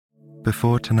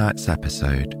Before tonight's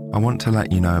episode, I want to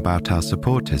let you know about our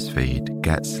supporters feed,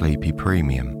 Get Sleepy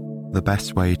Premium, the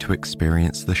best way to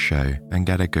experience the show and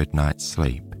get a good night's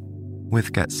sleep.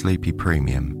 With Get Sleepy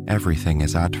Premium, everything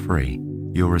is ad-free.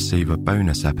 You'll receive a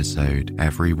bonus episode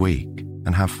every week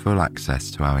and have full access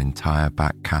to our entire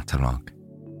back catalogue.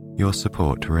 Your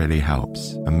support really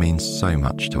helps and means so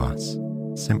much to us.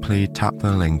 Simply tap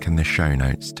the link in the show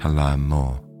notes to learn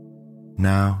more.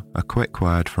 Now, a quick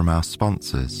word from our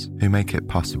sponsors who make it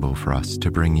possible for us to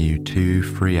bring you 2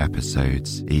 free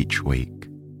episodes each week.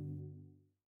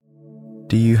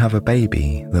 Do you have a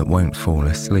baby that won't fall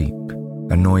asleep?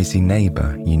 A noisy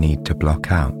neighbour you need to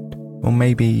block out? Or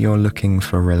maybe you're looking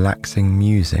for relaxing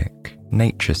music,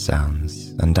 nature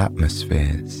sounds and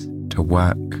atmospheres to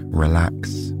work,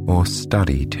 relax or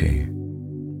study to?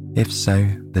 If so,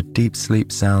 the Deep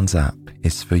Sleep Sounds app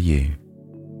is for you.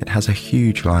 It has a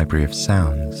huge library of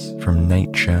sounds from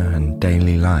nature and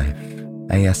daily life,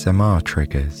 ASMR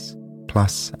triggers,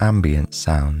 plus ambient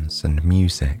sounds and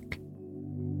music.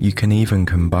 You can even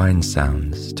combine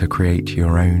sounds to create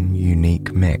your own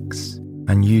unique mix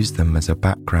and use them as a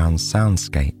background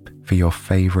soundscape for your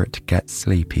favourite Get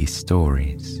Sleepy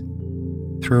stories.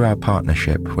 Through our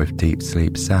partnership with Deep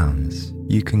Sleep Sounds,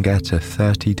 you can get a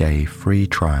 30-day free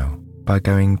trial by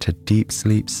going to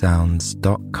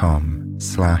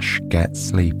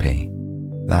deepsleepsounds.com/getsleepy.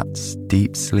 That's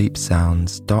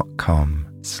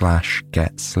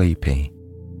deepsleepsounds.com/getsleepy.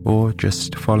 Or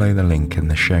just follow the link in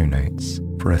the show notes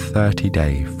for a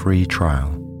 30-day free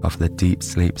trial of the Deep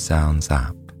Sleep Sounds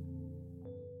app.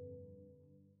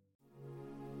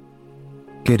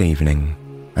 Good evening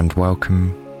and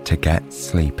welcome to Get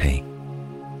Sleepy,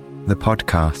 the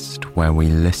podcast where we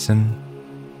listen,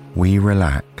 we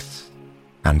relax,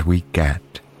 and we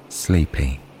get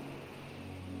sleepy.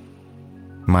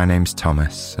 My name's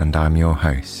Thomas and I'm your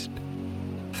host.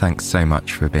 Thanks so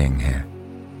much for being here.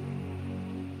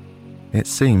 It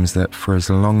seems that for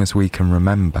as long as we can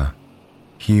remember,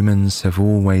 humans have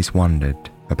always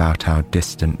wondered about our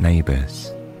distant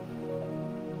neighbours.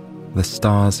 The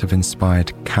stars have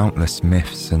inspired countless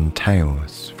myths and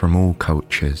tales from all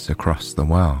cultures across the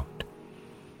world.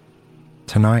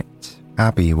 Tonight,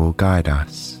 Abby will guide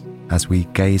us as we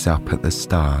gaze up at the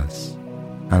stars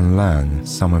and learn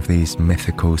some of these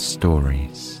mythical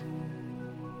stories.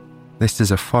 This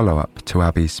is a follow-up to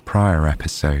Abby's prior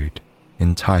episode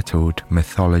entitled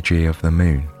Mythology of the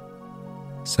Moon.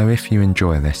 So if you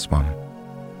enjoy this one,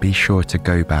 be sure to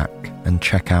go back and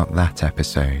check out that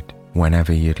episode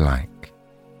whenever you'd like.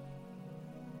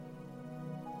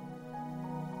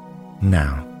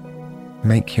 Now,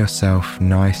 make yourself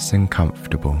nice and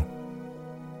comfortable.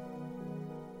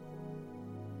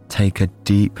 Take a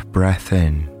deep breath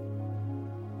in,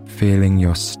 feeling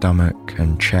your stomach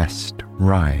and chest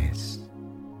rise,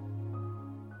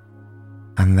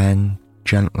 and then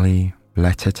gently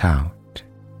let it out,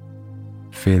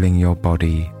 feeling your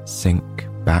body sink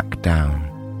back down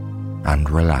and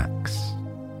relax.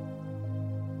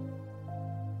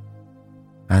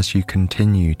 As you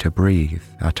continue to breathe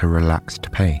at a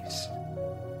relaxed pace,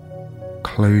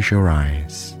 close your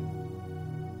eyes.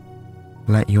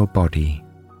 Let your body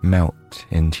melt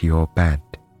into your bed.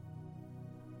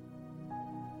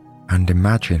 And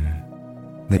imagine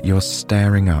that you're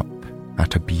staring up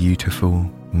at a beautiful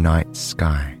night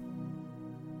sky.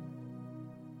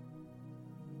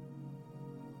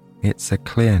 It's a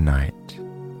clear night,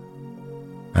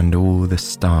 and all the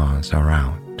stars are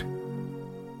out.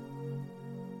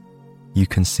 You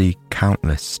can see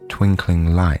countless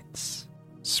twinkling lights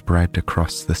spread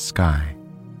across the sky,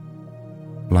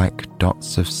 like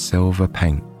dots of silver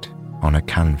paint on a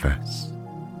canvas.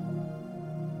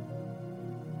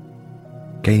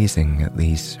 Gazing at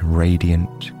these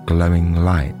radiant, glowing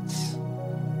lights,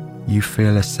 you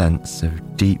feel a sense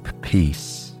of deep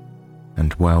peace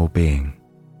and well-being.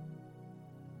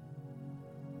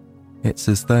 It's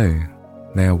as though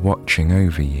they are watching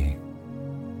over you,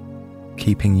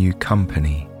 keeping you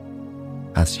company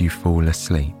as you fall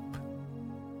asleep.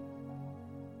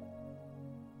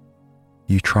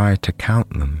 You try to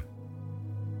count them,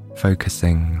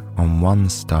 focusing on one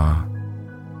star,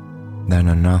 then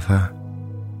another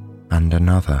and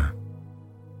another.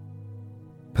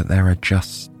 But there are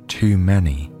just too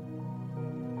many,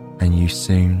 and you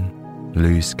soon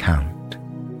lose count.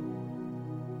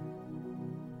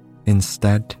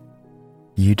 Instead,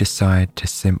 you decide to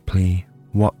simply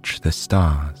watch the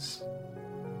stars,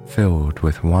 filled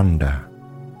with wonder,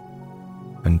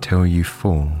 until you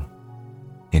fall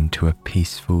into a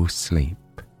peaceful sleep.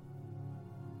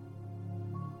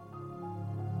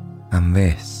 And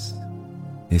this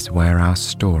is where our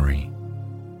story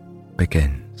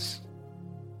begins.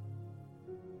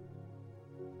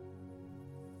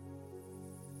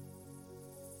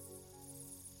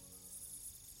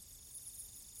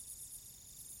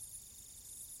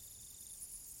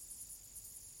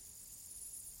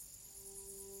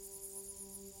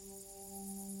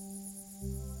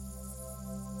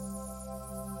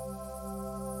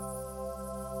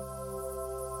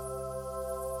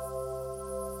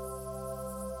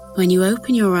 When you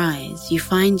open your eyes, you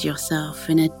find yourself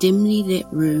in a dimly lit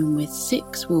room with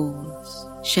 6 walls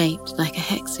shaped like a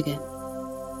hexagon.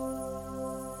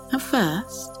 At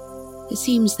first, it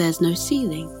seems there's no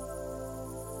ceiling.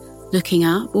 Looking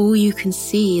up, all you can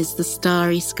see is the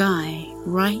starry sky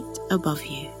right above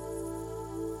you.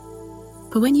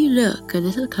 But when you look a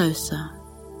little closer,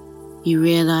 you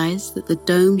realize that the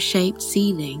dome-shaped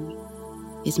ceiling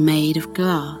is made of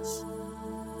glass.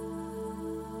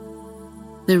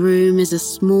 The room is a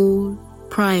small,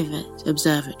 private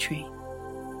observatory.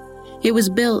 It was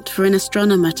built for an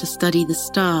astronomer to study the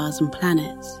stars and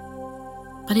planets,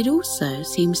 but it also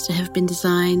seems to have been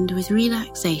designed with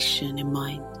relaxation in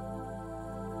mind.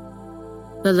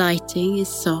 The lighting is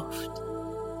soft,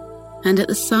 and at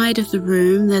the side of the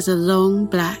room there's a long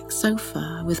black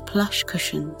sofa with plush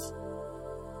cushions.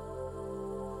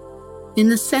 In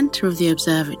the center of the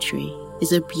observatory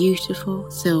is a beautiful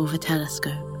silver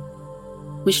telescope,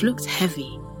 which looks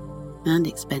heavy and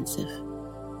expensive.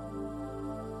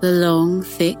 The long,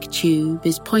 thick tube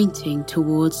is pointing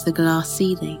towards the glass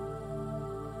ceiling.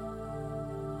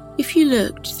 If you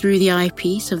looked through the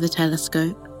eyepiece of the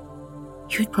telescope,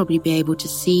 you would probably be able to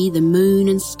see the moon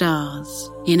and stars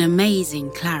in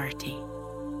amazing clarity.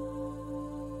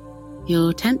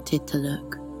 You're tempted to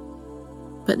look,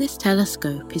 but this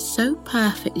telescope is so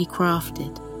perfectly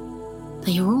crafted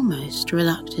that you're almost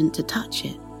reluctant to touch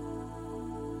it.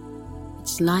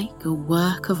 It's like a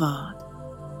work of art.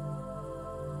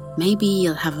 Maybe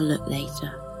you'll have a look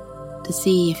later to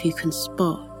see if you can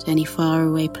spot any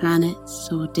faraway planets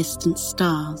or distant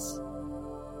stars.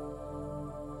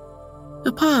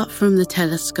 Apart from the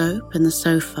telescope and the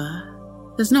sofa,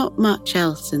 there's not much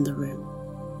else in the room.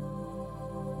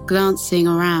 Glancing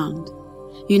around,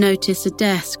 you notice a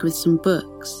desk with some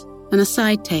books and a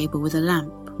side table with a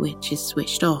lamp which is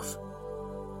switched off.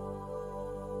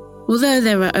 Although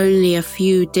there are only a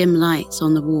few dim lights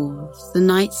on the walls, the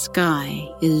night sky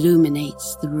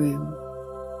illuminates the room.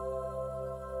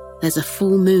 There's a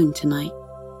full moon tonight,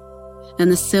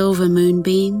 and the silver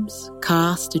moonbeams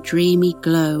cast a dreamy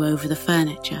glow over the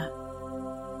furniture.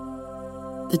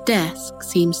 The desk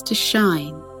seems to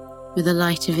shine with a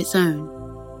light of its own.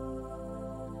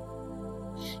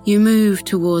 You move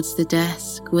towards the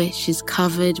desk, which is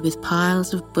covered with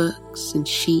piles of books and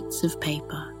sheets of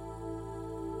paper.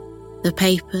 The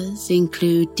papers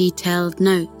include detailed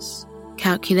notes,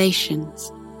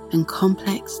 calculations, and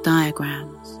complex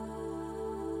diagrams.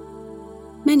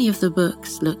 Many of the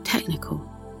books look technical,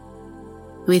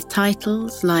 with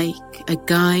titles like A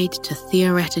Guide to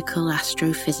Theoretical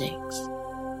Astrophysics.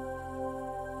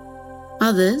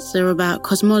 Others are about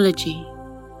cosmology,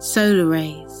 solar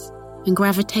rays, and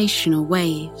gravitational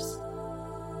waves.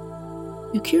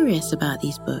 You're curious about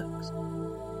these books,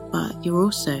 but you're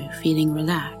also feeling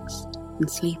relaxed and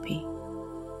sleepy.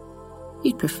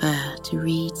 You'd prefer to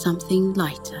read something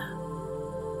lighter,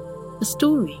 a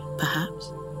story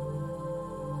perhaps.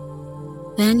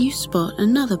 Then you spot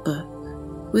another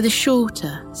book with a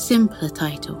shorter, simpler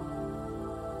title.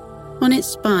 On its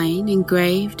spine,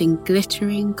 engraved in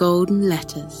glittering golden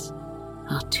letters,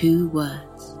 are 2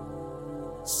 words: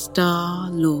 Star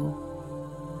Law.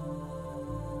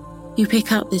 You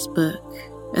pick up this book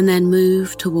and then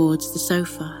move towards the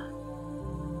sofa.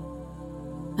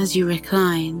 As you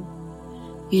recline,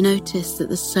 you notice that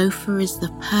the sofa is the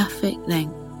perfect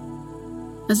length,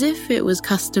 as if it was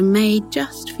custom made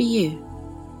just for you.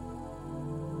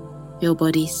 Your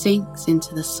body sinks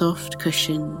into the soft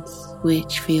cushions,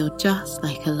 which feel just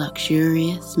like a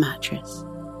luxurious mattress.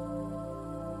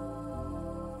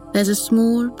 There's a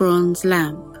small bronze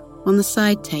lamp on the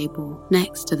side table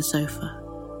next to the sofa.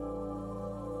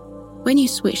 When you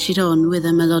switch it on with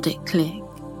a melodic click,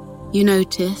 you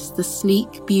notice the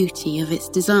sleek beauty of its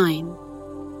design.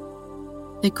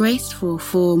 The graceful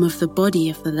form of the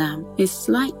body of the lamp is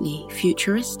slightly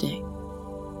futuristic,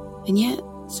 and yet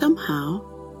somehow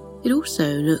it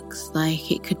also looks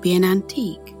like it could be an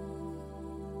antique.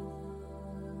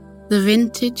 The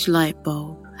vintage light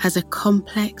bulb has a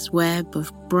complex web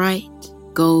of bright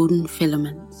golden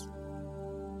filaments.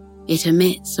 It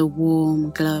emits a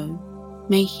warm glow,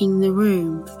 making the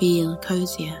room feel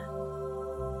cozier.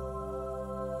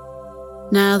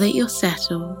 Now that you're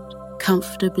settled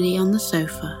comfortably on the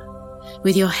sofa,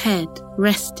 with your head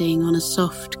resting on a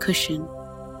soft cushion,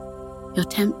 you're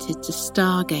tempted to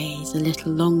stargaze a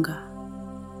little longer.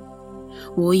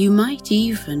 Or you might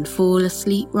even fall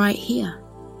asleep right here.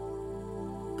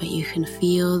 But you can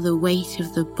feel the weight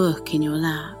of the book in your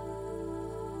lap,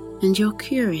 and you're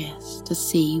curious to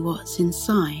see what's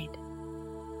inside.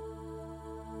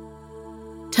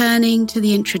 Turning to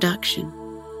the introduction,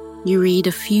 you read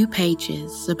a few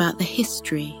pages about the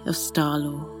history of star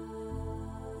lore.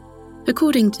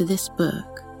 According to this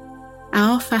book,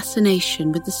 our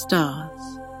fascination with the stars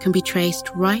can be traced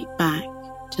right back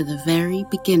to the very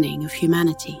beginning of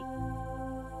humanity.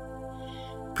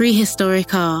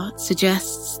 Prehistoric art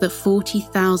suggests that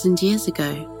 40,000 years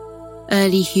ago,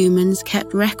 early humans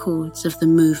kept records of the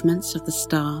movements of the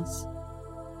stars.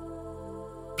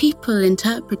 People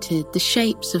interpreted the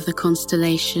shapes of the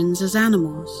constellations as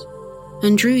animals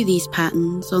and drew these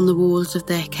patterns on the walls of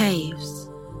their caves.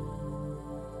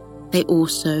 They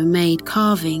also made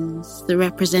carvings that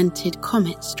represented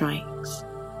comet strikes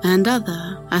and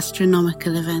other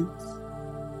astronomical events.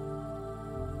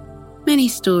 Many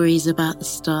stories about the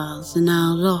stars are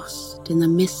now lost in the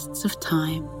mists of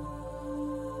time,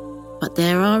 but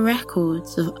there are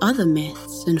records of other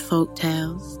myths and folk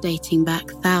tales dating back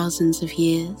thousands of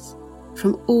years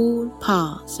from all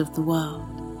parts of the world.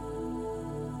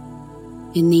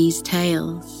 In these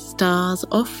tales, stars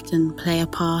often play a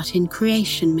part in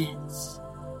creation myths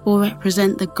or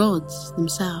represent the gods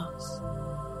themselves.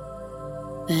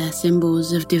 They're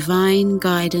symbols of divine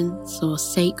guidance or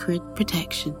sacred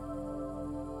protection.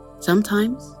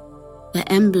 Sometimes they're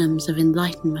emblems of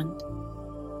enlightenment,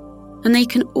 and they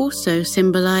can also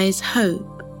symbolize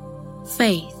hope,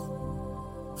 faith,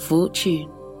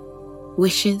 fortune,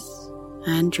 wishes,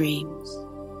 and dreams.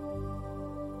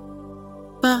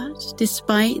 But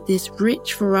despite this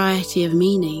rich variety of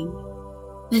meaning,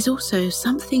 there's also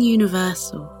something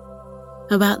universal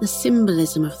about the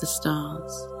symbolism of the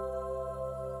stars.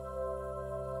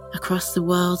 Across the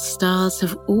world, stars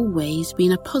have always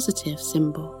been a positive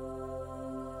symbol.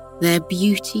 Their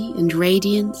beauty and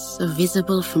radiance are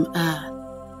visible from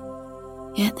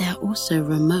Earth, yet they're also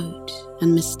remote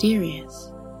and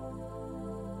mysterious.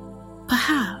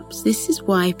 Perhaps this is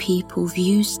why people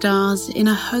view stars in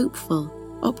a hopeful,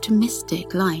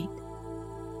 optimistic light.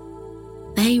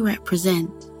 They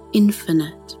represent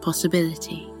infinite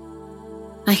possibility,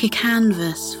 like a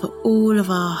canvas for all of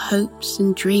our hopes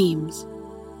and dreams.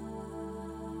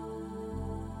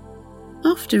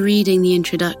 After reading the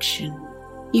introduction,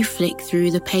 you flick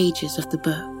through the pages of the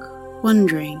book,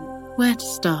 wondering where to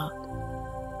start.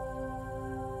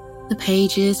 The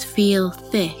pages feel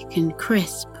thick and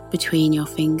crisp between your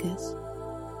fingers,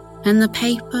 and the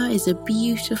paper is a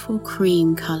beautiful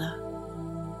cream colour.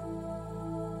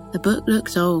 The book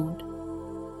looks old,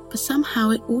 but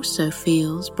somehow it also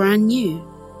feels brand new.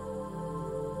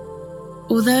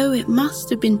 Although it must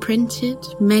have been printed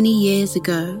many years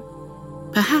ago,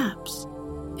 perhaps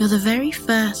you're the very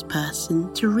first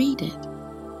person to read it.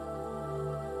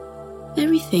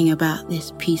 Everything about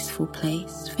this peaceful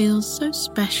place feels so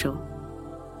special.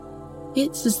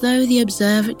 It's as though the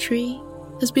observatory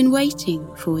has been waiting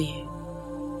for you.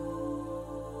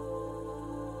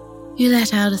 You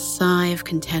let out a sigh of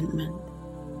contentment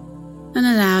and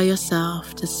allow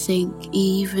yourself to sink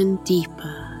even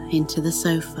deeper into the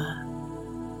sofa,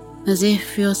 as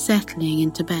if you're settling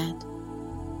into bed.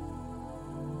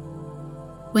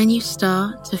 When you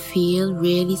start to feel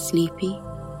really sleepy,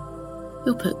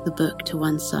 you'll put the book to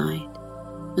one side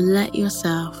and let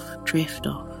yourself drift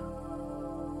off.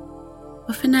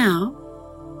 But for now,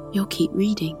 you'll keep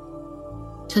reading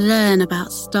to learn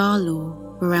about star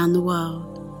lore around the world.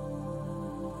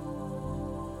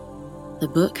 The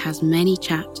book has many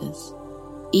chapters,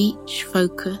 each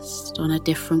focused on a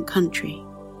different country.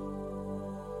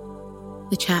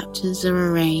 The chapters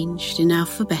are arranged in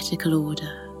alphabetical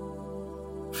order,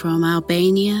 from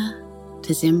Albania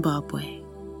to Zimbabwe.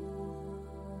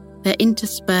 They're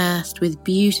interspersed with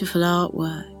beautiful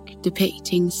artwork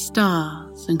depicting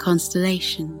stars and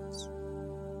constellations.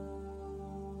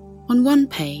 On one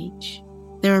page,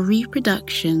 there are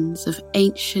reproductions of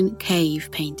ancient cave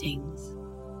paintings.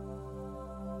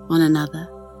 On another,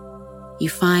 you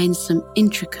find some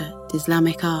intricate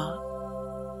Islamic art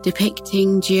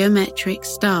depicting geometric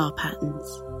star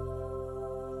patterns.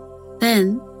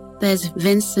 Then there's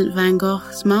Vincent van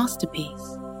Gogh's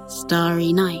masterpiece,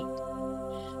 Starry Night,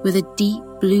 with a deep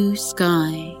blue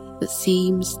sky that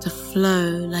seems to flow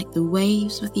like the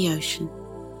waves of the ocean.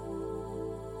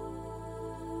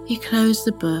 You close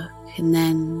the book and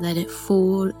then let it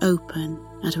fall open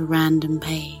at a random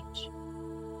page.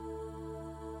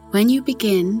 When you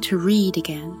begin to read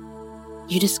again,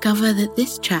 you discover that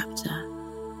this chapter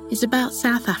is about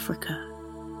South Africa,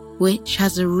 which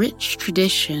has a rich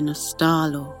tradition of star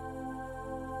lore.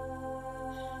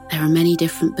 There are many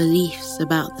different beliefs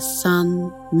about the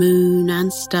sun, moon,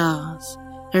 and stars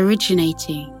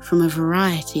originating from a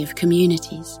variety of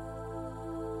communities.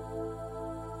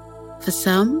 For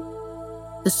some,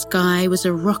 the sky was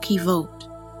a rocky vault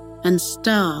and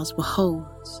stars were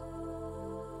holes.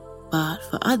 But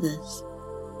for others,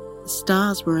 the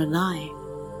stars were alive.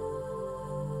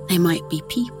 They might be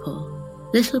people,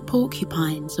 little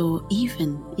porcupines, or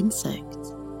even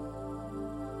insects.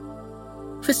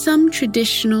 For some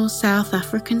traditional South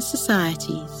African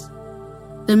societies,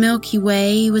 the Milky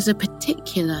Way was a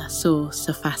particular source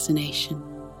of fascination.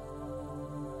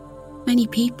 Many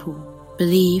people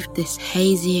believed this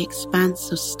hazy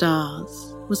expanse of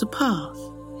stars was a path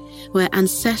where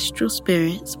ancestral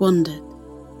spirits wandered.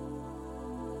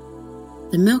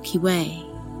 The Milky Way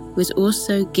was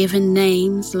also given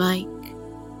names like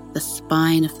the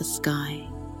spine of the sky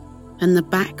and the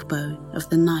backbone of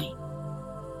the night.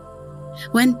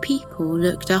 When people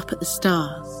looked up at the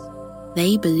stars,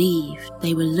 they believed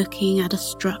they were looking at a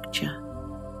structure,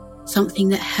 something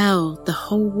that held the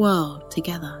whole world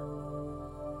together.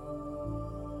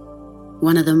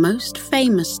 One of the most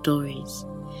famous stories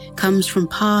comes from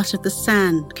part of the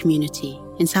San community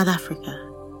in South Africa.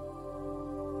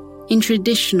 In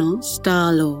traditional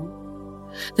star lore,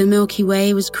 the Milky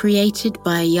Way was created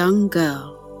by a young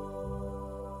girl.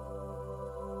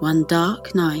 One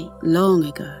dark night long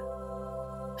ago,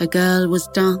 a girl was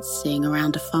dancing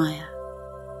around a fire.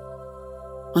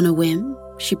 On a whim,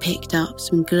 she picked up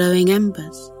some glowing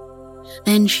embers.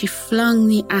 Then she flung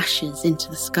the ashes into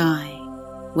the sky,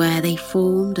 where they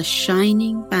formed a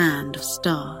shining band of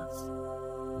stars.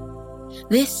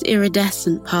 This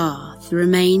iridescent path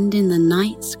remained in the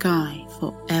night sky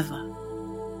forever.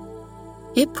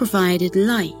 It provided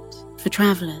light for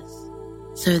travelers,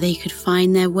 so they could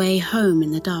find their way home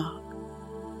in the dark.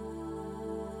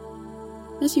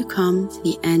 As you come to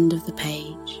the end of the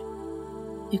page,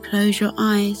 you close your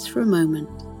eyes for a moment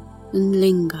and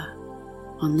linger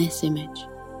on this image.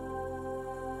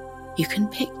 You can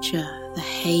picture the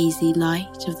hazy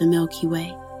light of the Milky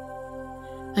Way,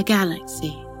 a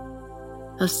galaxy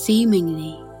of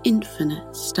seemingly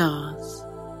infinite stars.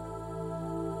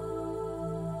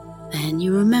 Then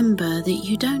you remember that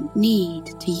you don't need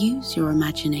to use your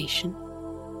imagination.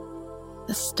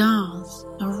 The stars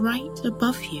are right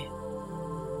above you.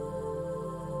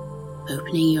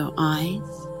 Opening your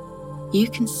eyes, you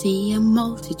can see a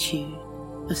multitude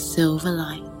of silver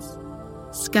lights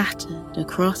scattered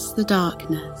across the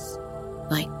darkness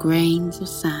like grains of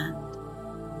sand.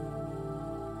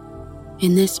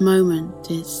 In this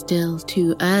moment, it's still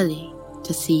too early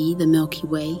to see the Milky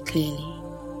Way clearly,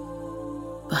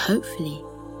 but hopefully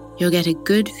you'll get a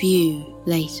good view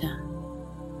later.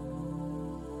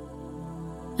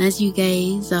 As you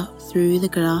gaze up through the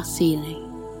glass ceiling,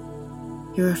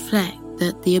 you reflect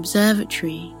that the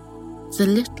observatory is a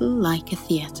little like a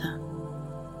theatre.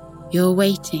 You're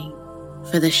waiting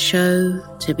for the show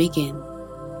to begin.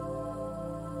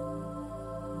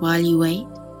 While you wait,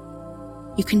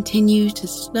 you continue to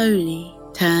slowly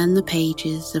turn the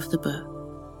pages of the book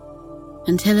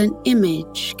until an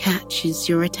image catches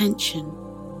your attention.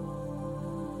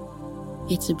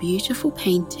 It's a beautiful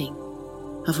painting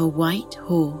of a white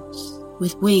horse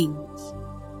with wings,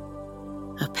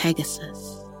 a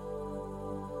Pegasus.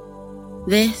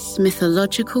 This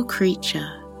mythological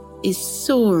creature is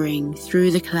soaring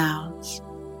through the clouds,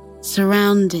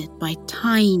 surrounded by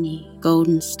tiny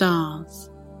golden stars.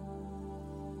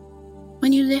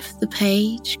 When you lift the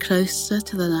page closer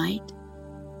to the light,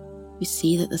 you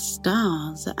see that the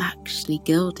stars are actually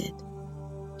gilded,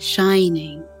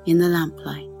 shining in the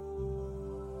lamplight.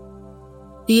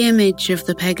 The image of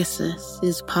the Pegasus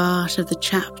is part of the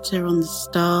chapter on the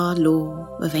star lore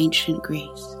of ancient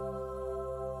Greece.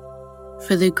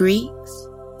 For the Greeks,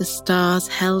 the stars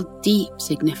held deep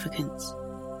significance.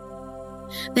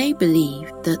 They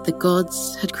believed that the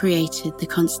gods had created the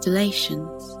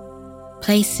constellations,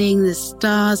 placing the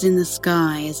stars in the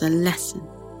sky as a lesson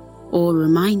or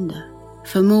reminder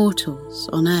for mortals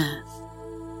on Earth.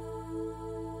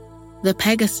 The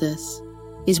Pegasus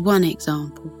is one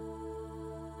example.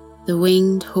 The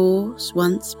winged horse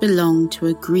once belonged to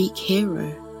a Greek hero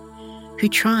who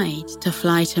tried to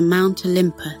fly to Mount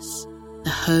Olympus, the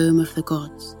home of the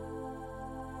gods.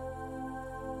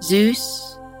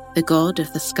 Zeus, the god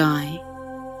of the sky,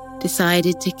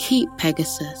 decided to keep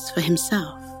Pegasus for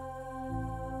himself.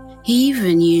 He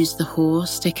even used the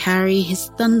horse to carry his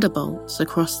thunderbolts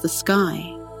across the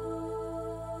sky.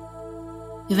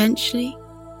 Eventually,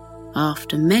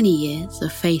 after many years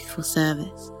of faithful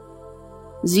service,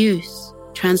 Zeus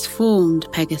transformed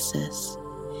Pegasus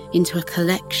into a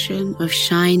collection of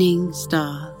shining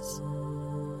stars.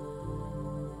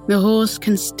 The horse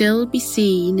can still be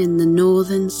seen in the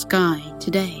northern sky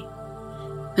today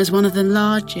as one of the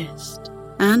largest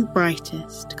and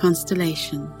brightest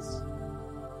constellations.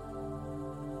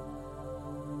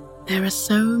 There are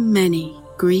so many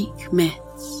Greek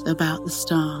myths about the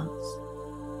stars.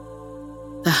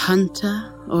 The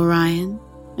hunter Orion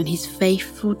and his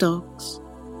faithful dogs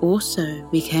also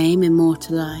became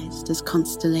immortalized as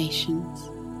constellations.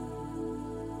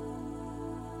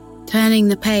 Turning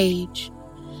the page,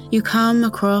 you come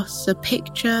across a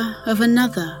picture of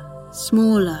another,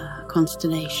 smaller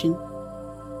constellation.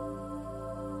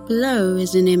 Below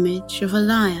is an image of a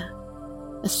lyre,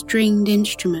 a stringed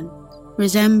instrument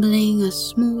resembling a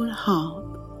small harp.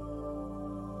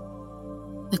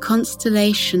 The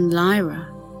constellation Lyra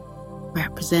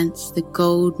represents the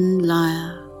golden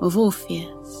lyre of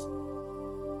Orpheus.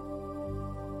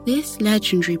 This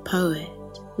legendary poet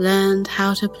learned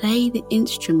how to play the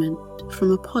instrument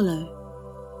from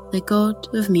Apollo, the god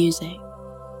of music.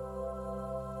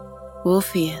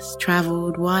 Orpheus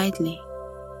travelled widely,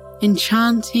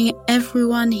 enchanting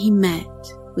everyone he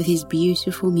met with his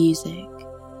beautiful music.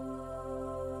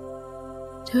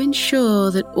 To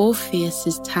ensure that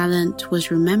Orpheus's talent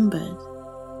was remembered,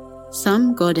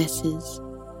 some goddesses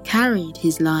carried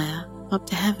his lyre up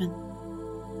to heaven.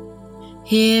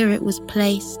 Here it was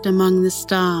placed among the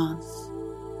stars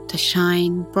to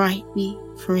shine brightly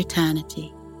for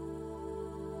eternity.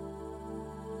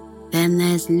 Then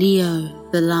there's Leo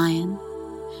the lion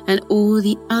and all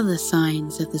the other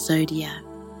signs of the zodiac,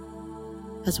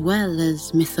 as well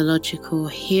as mythological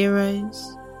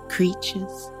heroes,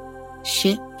 creatures,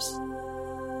 ships.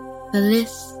 The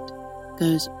list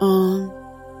goes on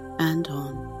and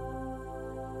on.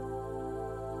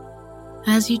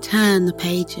 As you turn the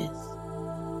pages,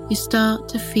 you start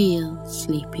to feel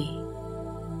sleepy.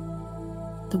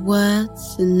 The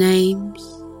words and names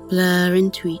blur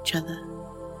into each other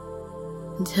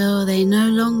until they no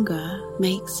longer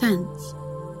make sense.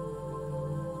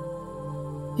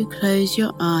 You close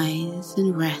your eyes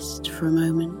and rest for a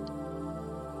moment.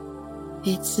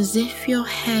 It's as if your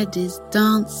head is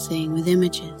dancing with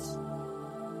images,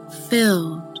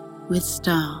 filled with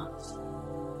stars.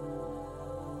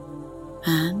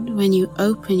 And when you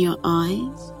open your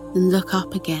eyes and look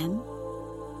up again,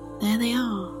 there they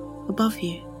are above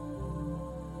you,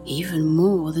 even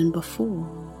more than before.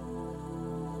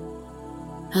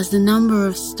 As the number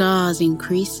of stars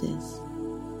increases,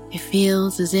 it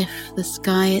feels as if the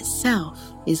sky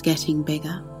itself is getting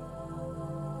bigger.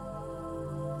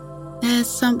 There's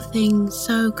something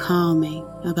so calming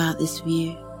about this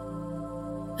view,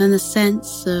 and the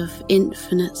sense of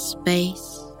infinite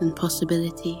space and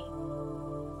possibility.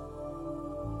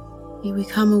 You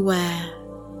become aware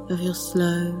of your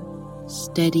slow,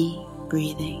 steady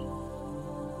breathing,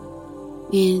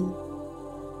 in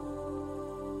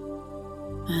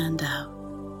and out.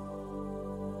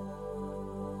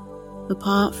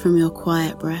 Apart from your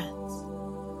quiet breaths,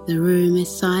 the room is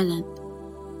silent.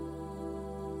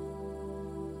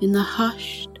 In the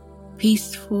hushed,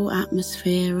 peaceful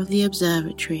atmosphere of the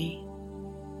observatory,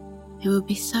 it would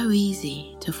be so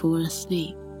easy to fall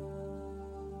asleep.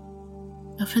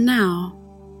 But for now,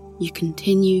 you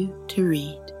continue to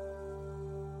read.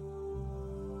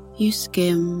 You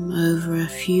skim over a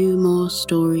few more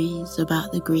stories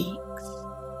about the Greeks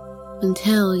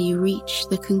until you reach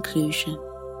the conclusion.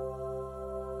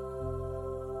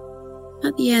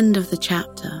 At the end of the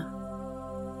chapter,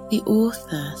 the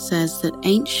author says that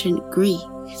ancient Greek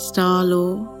star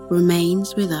lore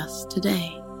remains with us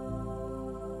today.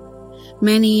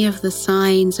 Many of the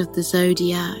signs of the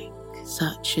zodiac,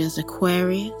 such as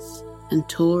Aquarius and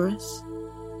Taurus,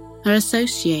 are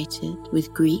associated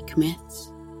with Greek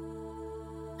myths.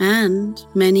 And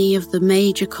many of the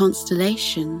major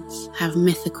constellations have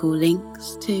mythical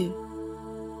links too.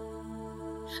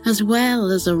 As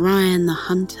well as Orion the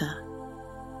hunter,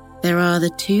 there are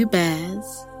the two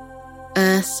bears,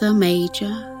 Ursa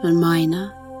Major and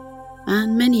Minor,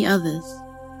 and many others.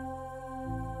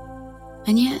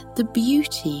 And yet the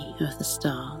beauty of the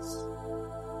stars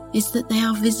is that they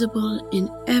are visible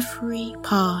in every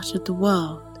part of the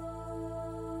world,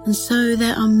 and so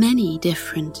there are many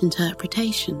different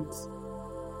interpretations.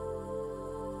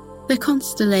 The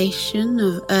constellation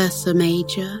of Ursa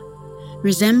Major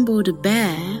resembled a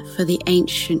bear for the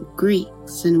ancient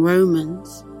Greeks and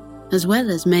Romans, as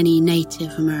well as many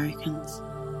Native Americans.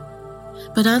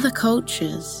 But other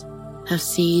cultures have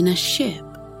seen a ship,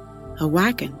 a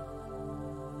wagon,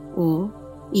 or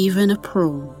even a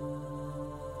prawn.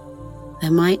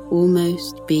 There might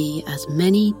almost be as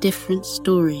many different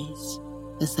stories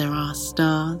as there are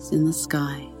stars in the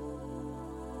sky.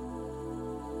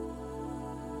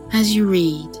 As you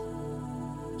read,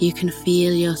 you can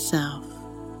feel yourself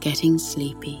getting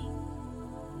sleepy.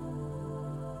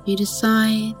 You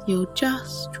decide you'll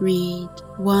just read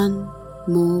one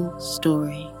more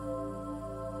story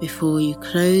before you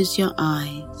close your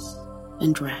eyes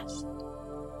and rest.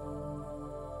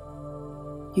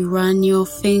 You run your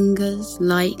fingers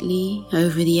lightly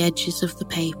over the edges of the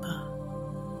paper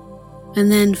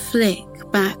and then flick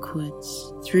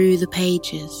backwards through the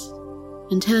pages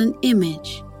until an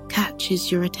image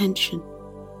catches your attention.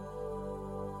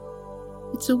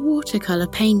 It's a watercolor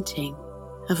painting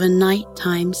of a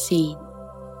nighttime scene.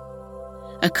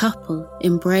 A couple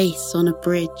embrace on a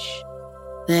bridge,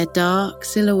 their dark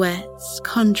silhouettes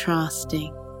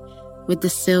contrasting with the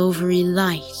silvery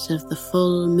light of the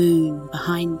full moon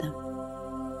behind them.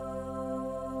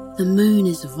 The moon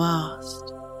is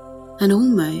vast and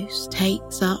almost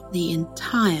takes up the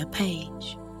entire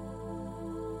page.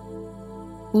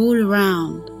 All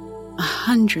around are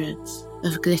hundreds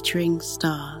of glittering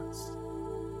stars.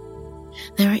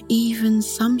 There are even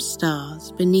some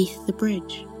stars beneath the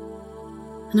bridge,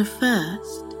 and at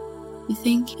first you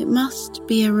think it must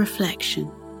be a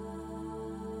reflection.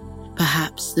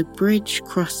 Perhaps the bridge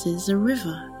crosses a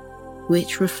river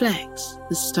which reflects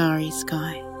the starry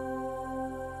sky.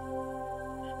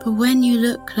 But when you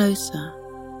look closer,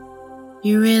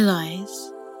 you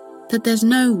realize that there's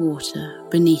no water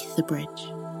beneath the bridge.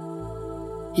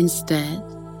 Instead,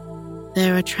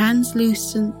 there are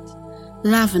translucent,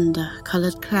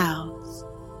 lavender-colored clouds.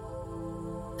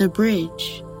 The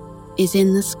bridge is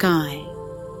in the sky.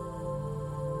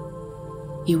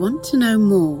 You want to know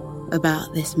more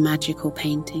about this magical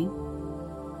painting,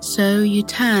 so you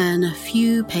turn a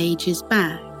few pages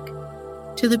back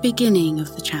to the beginning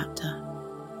of the chapter.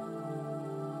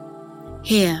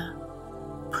 Here,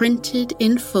 printed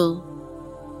in full,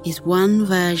 is one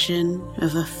version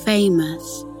of a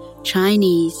famous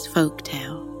Chinese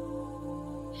folktale.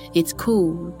 It's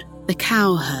called The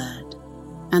Cowherd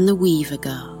and the Weaver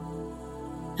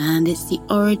Girl, and it's the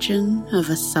origin of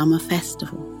a summer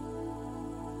festival.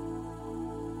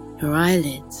 Your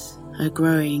eyelids are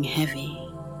growing heavy,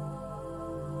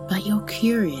 but you're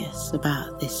curious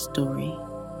about this story.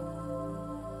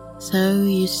 So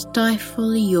you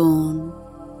stifle a yawn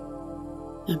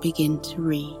and begin to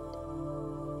read.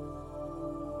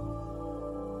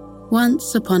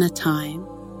 Once upon a time,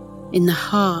 in the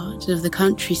heart of the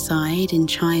countryside in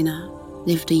China,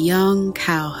 lived a young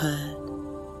cowherd.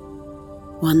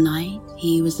 One night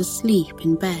he was asleep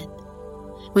in bed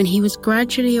when he was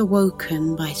gradually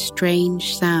awoken by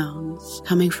strange sounds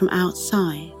coming from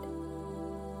outside.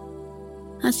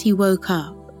 As he woke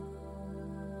up,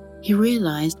 he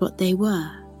realized what they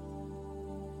were: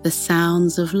 the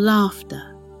sounds of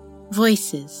laughter,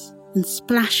 voices, and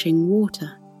splashing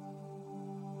water.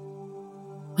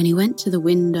 When he went to the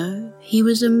window, he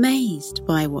was amazed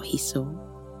by what he saw.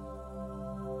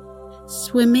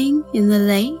 Swimming in the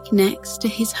lake next to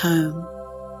his home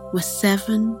were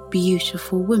 7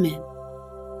 beautiful women.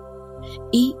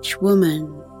 Each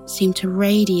woman seemed to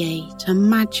radiate a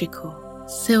magical,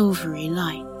 silvery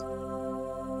light.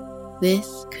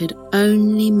 This could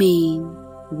only mean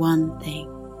one thing.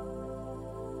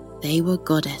 They were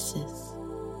goddesses.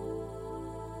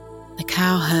 The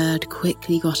cowherd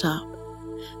quickly got up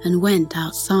and went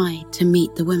outside to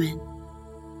meet the women.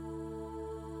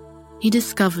 He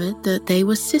discovered that they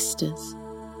were sisters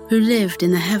who lived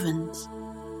in the heavens.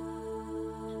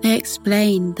 They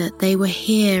explained that they were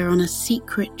here on a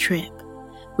secret trip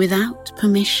without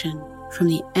permission from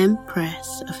the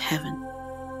Empress of Heaven.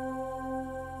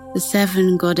 The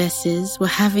 7 goddesses were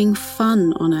having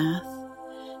fun on Earth,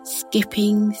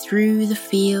 skipping through the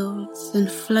fields and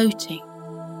floating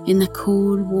in the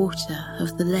cool water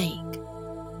of the lake.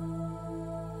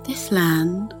 This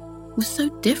land was so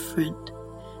different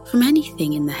from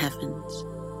anything in the heavens,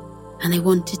 and they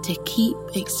wanted to keep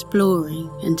exploring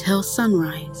until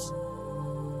sunrise.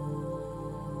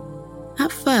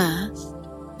 At first,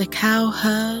 the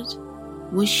cowherd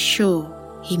was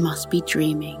sure he must be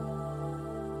dreaming.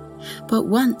 But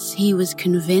once he was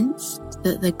convinced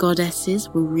that the goddesses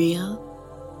were real,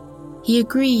 he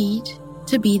agreed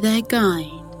to be their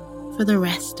guide for the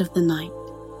rest of the night.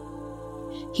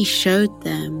 He showed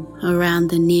them around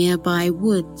the nearby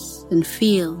woods and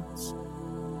fields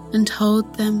and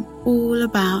told them all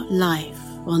about life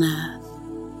on Earth.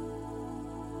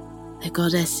 The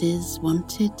goddesses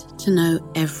wanted to know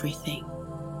everything,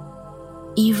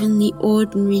 even the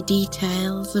ordinary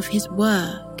details of his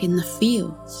work in the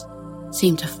fields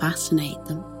seemed to fascinate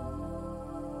them.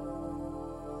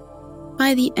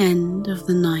 By the end of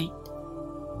the night,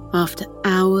 after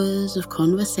hours of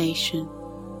conversation,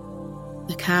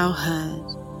 the cowherd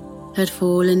had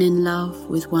fallen in love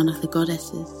with one of the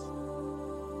goddesses.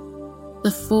 The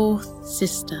 4th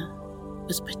sister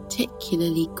was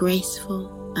particularly graceful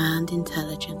and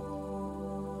intelligent,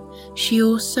 she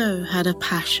also had a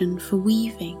passion for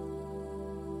weaving.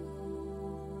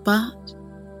 But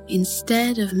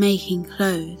instead of making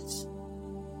clothes,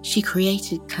 she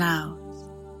created clouds,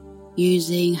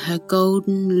 using her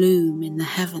golden loom in the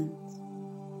heavens.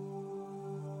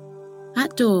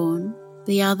 At dawn,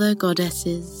 the other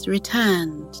goddesses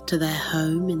returned to their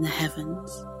home in the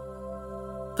heavens,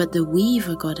 but the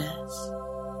weaver goddess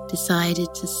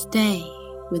decided to stay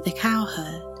with the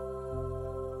cowherd.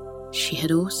 She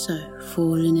had also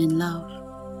fallen in love,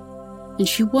 and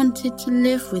she wanted to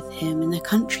live with him in the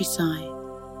countryside.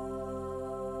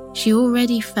 She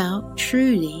already felt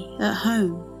truly at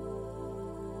home.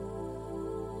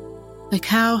 The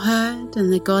cowherd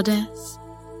and the goddess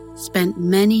spent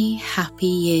many happy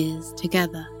years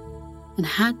together and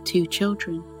had 2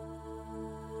 children.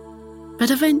 But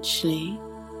eventually,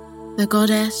 the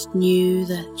goddess knew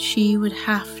that she would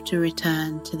have to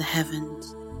return to the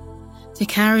heavens to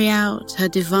carry out her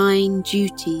divine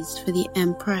duties for the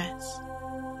Empress.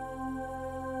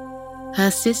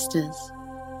 Her sisters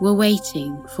were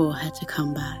waiting for her to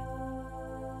come back,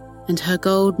 and her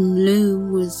golden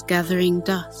loom was gathering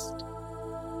dust.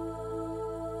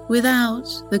 Without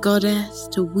the goddess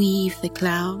to weave the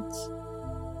clouds,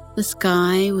 the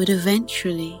sky would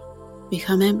eventually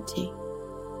become empty.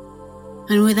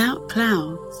 And without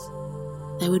clouds,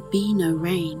 there would be no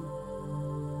rain.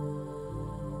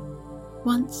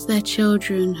 Once their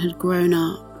children had grown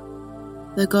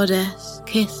up, the goddess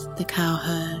kissed the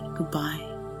cowherd goodbye.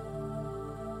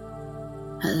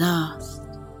 At last,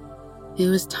 it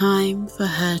was time for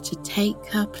her to take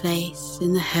her place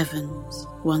in the heavens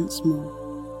once more,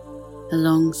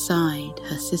 alongside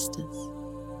her sisters.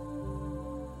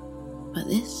 But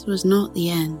this was not the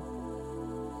end.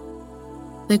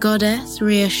 The goddess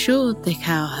reassured the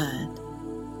cowherd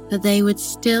that they would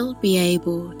still be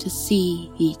able to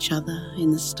see each other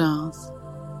in the stars.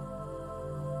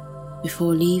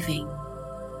 Before leaving,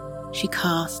 she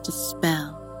cast a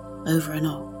spell over an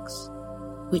ox,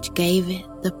 which gave it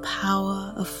the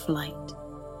power of flight.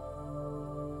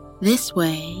 This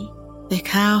way, the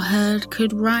cowherd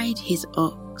could ride his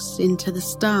ox into the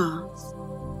stars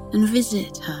and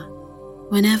visit her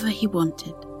whenever he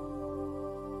wanted.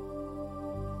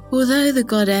 Although the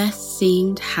goddess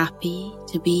seemed happy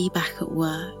to be back at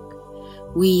work,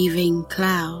 weaving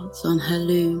clouds on her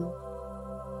loom,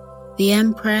 the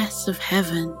Empress of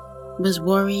Heaven was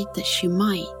worried that she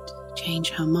might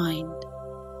change her mind.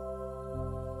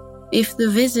 If the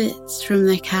visits from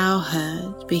the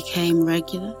cowherd became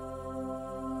regular,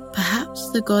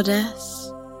 perhaps the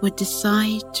goddess would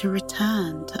decide to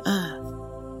return to Earth.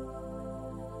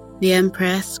 The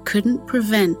Empress couldn't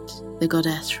prevent the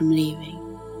goddess from leaving,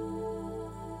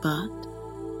 but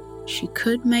she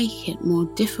could make it more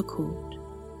difficult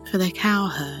for the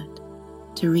cowherd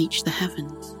to reach the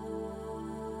heavens.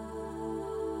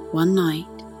 One night,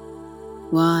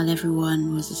 while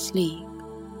everyone was asleep,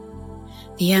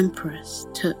 the Empress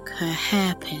took her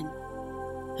hairpin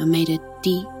and made a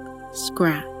deep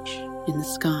scratch in the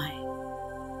sky.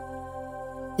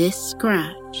 This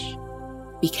scratch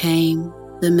became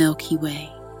the Milky Way,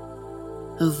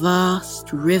 a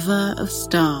vast river of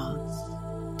stars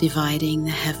dividing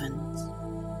the heavens.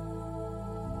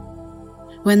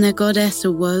 When the goddess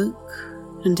awoke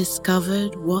and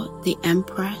discovered what the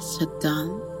Empress had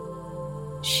done,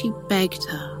 she begged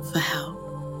her for help.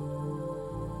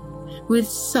 With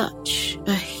such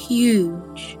a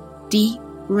huge, deep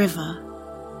river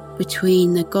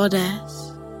between the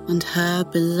goddess and her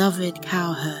beloved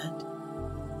cowherd,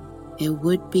 it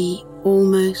would be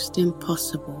almost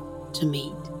impossible to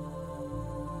meet.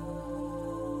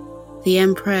 The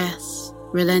Empress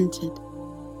relented.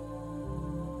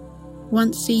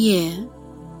 Once a year,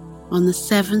 on the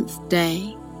 7th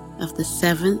day of the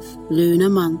 7th lunar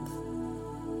month,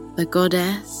 the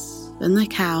goddess and the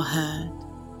cowherd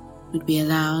would be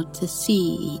allowed to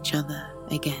see each other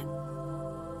again.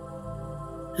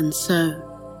 And so,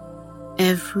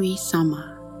 every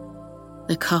summer,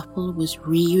 the couple was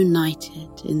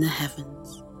reunited in the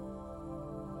heavens.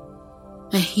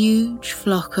 A huge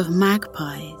flock of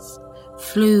magpies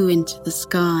flew into the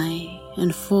sky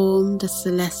and formed a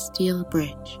celestial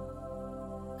bridge,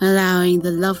 allowing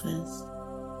the lovers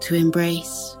to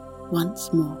embrace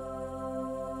once more.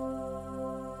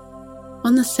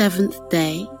 On the 7th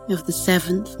day of the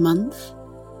 7th month,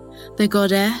 the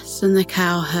goddess and the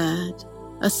cowherd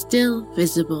are still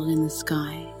visible in the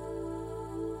sky.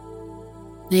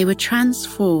 They were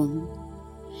transformed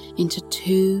into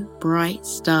 2 bright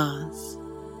stars,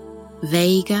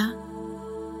 Vega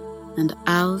and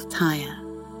Altair.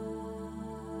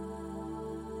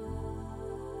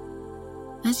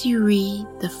 As you read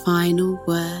the final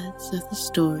words of the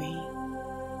story,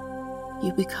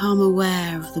 you become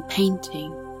aware of the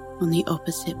painting on the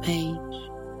opposite page.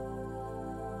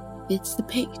 It's the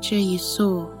picture you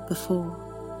saw before.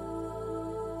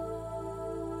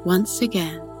 Once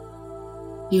again,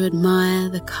 you admire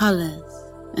the colours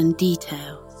and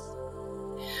details,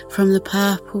 from the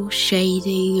purple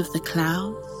shading of the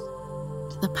clouds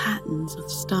to the patterns of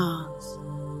stars.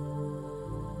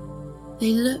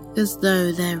 They look as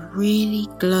though they're really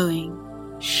glowing,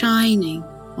 shining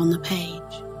on the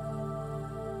page.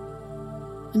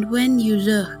 And when you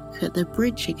look at the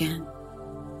bridge again,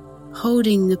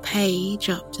 holding the page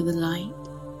up to the light,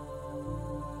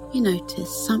 you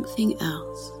notice something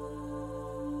else.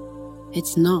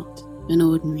 It's not an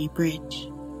ordinary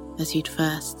bridge, as you'd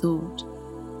first thought.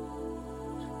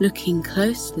 Looking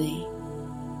closely,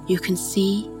 you can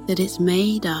see that it's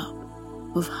made up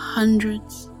of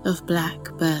hundreds of black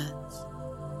birds.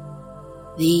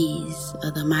 These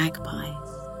are the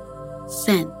magpies,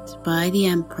 sent by the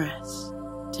Empress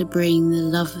to bring the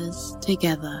lovers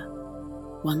together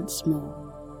once more.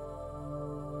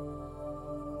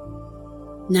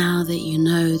 Now that you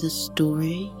know the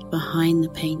story behind the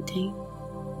painting,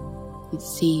 it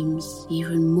seems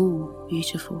even more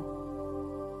beautiful.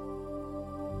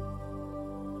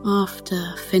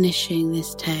 After finishing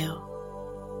this tale,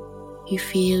 you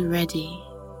feel ready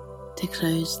to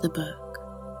close the book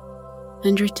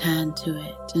and return to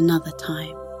it another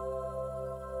time.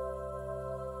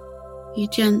 You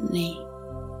gently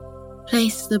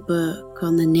place the book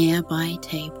on the nearby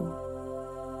table,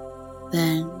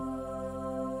 then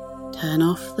turn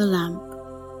off the lamp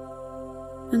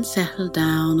and settle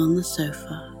down on the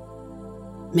sofa,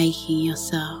 making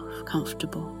yourself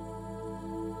comfortable.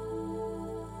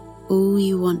 All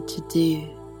you want to do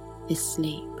is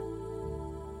sleep,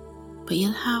 but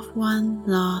you'll have one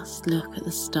last look at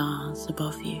the stars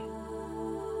above you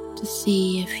to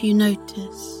see if you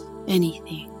notice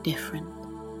anything different.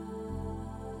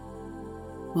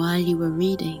 While you were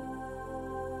reading,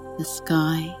 the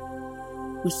sky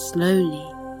was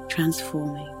slowly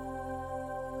transforming.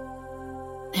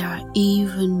 There are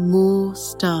even more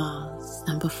stars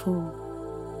than before.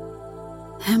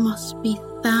 There must be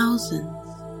thousands,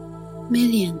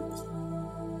 millions,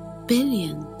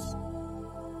 billions,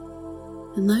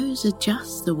 and those are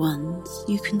just the ones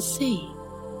you can see.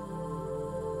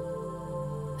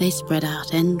 They spread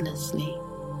out endlessly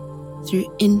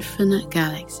through infinite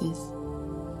galaxies.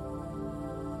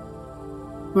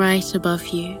 Right above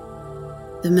you,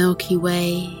 the Milky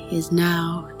Way is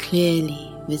now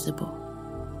clearly visible.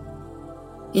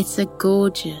 It's a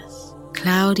gorgeous,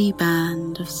 cloudy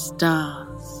band of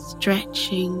stars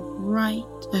stretching right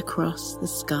across the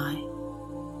sky.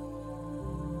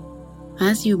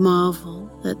 As you marvel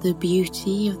at the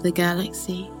beauty of the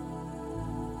galaxy,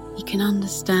 you can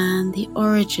understand the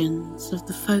origins of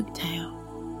the folktale.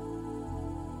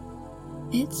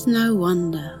 It's no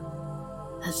wonder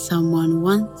that someone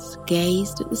once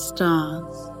gazed at the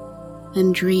stars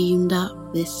and dreamed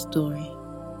up this story.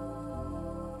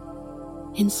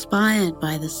 Inspired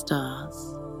by the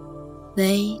stars,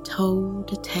 they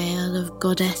told a tale of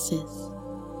goddesses,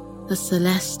 a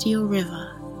celestial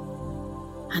river,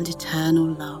 and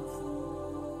eternal love.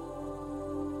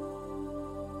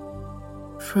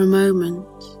 For a moment,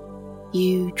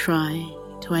 you try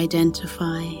to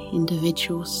identify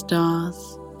individual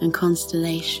stars and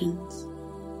constellations,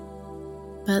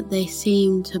 but they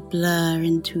seem to blur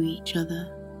into each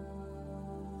other,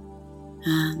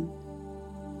 and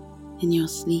in your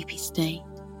sleepy state,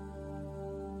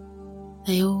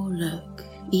 they all look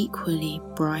equally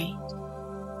bright,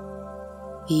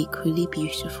 equally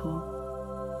beautiful.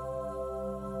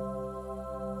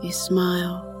 You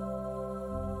smile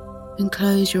and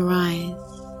close your eyes.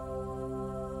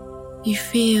 You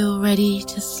feel ready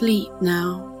to sleep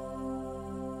now,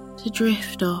 to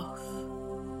drift off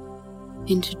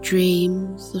into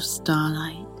dreams of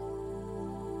starlight.